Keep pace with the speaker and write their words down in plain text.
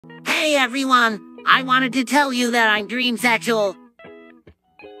Hey everyone, I wanted to tell you that I'm dreamsexual.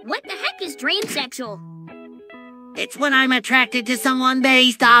 What the heck is dreamsexual? It's when I'm attracted to someone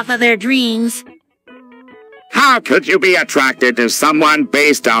based off of their dreams. How could you be attracted to someone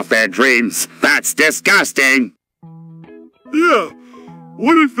based off their dreams? That's disgusting. Yeah,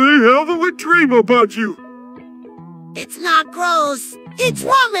 what if they have a dream about you? It's not gross, it's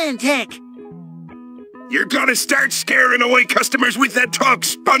romantic. You're gonna start scaring away customers with that talk,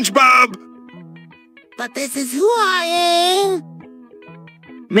 SpongeBob! But this is who I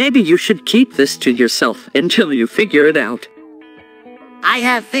am. Maybe you should keep this to yourself until you figure it out. I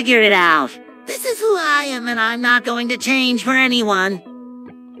have figured it out. This is who I am, and I'm not going to change for anyone.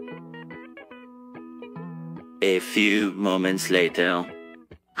 A few moments later.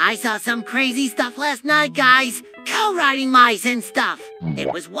 I saw some crazy stuff last night, guys. Cow riding mice and stuff.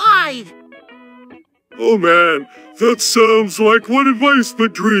 It was wide. Oh man, that sounds like one of my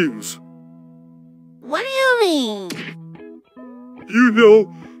dreams. What do you mean? You know,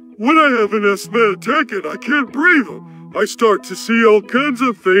 when I have an asthma attack and I can't breathe, I start to see all kinds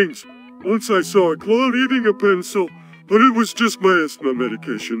of things. Once I saw a clown eating a pencil, but it was just my asthma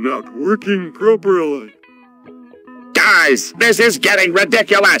medication not working properly. Guys, this is getting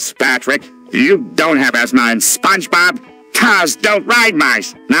ridiculous, Patrick. You don't have asthma and SpongeBob. Cows don't ride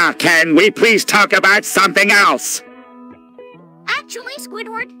mice. Now, can we please talk about something else? Actually,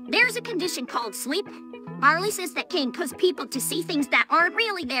 Squidward, there's a condition called sleep. Barley says that can cause people to see things that aren't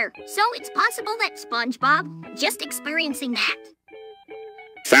really there. So it's possible that SpongeBob just experiencing that.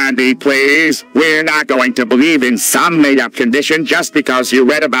 Sandy, please. We're not going to believe in some made-up condition just because you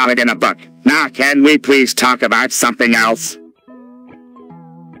read about it in a book. Now, can we please talk about something else?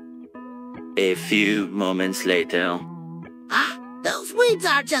 A few moments later. Ah, those wigs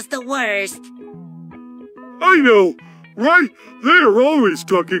are just the worst. I know, right? They're always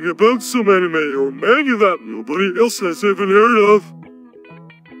talking about some anime or manga that nobody else has even heard of.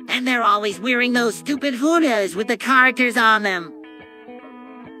 And they're always wearing those stupid hoodas with the characters on them.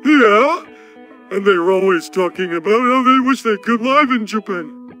 Yeah, and they're always talking about how they wish they could live in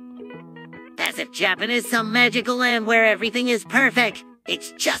Japan. As if Japan is some magical land where everything is perfect.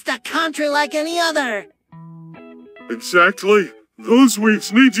 It's just a country like any other. Exactly. Those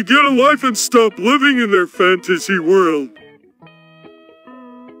weeks need to get a life and stop living in their fantasy world.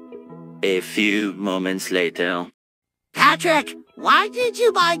 A few moments later. Patrick, why did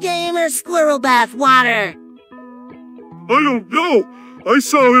you buy Gamer Squirrel Bath Water? I don't know. I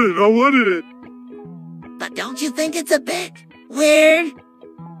saw it and I wanted it. But don't you think it's a bit weird?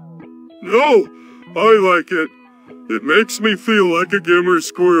 No, I like it. It makes me feel like a gamer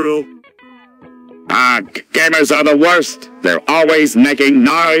squirrel. Gamers are the worst. They're always making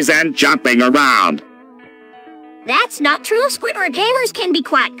noise and jumping around. That's not true. Squidward gamers can be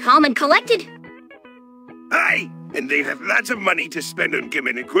quite calm and collected. Aye, and they have lots of money to spend on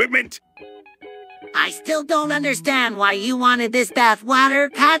gaming equipment. I still don't understand why you wanted this bath water,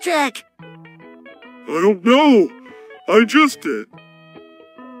 Patrick. I don't know. I just did.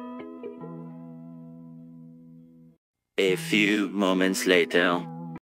 A few moments later.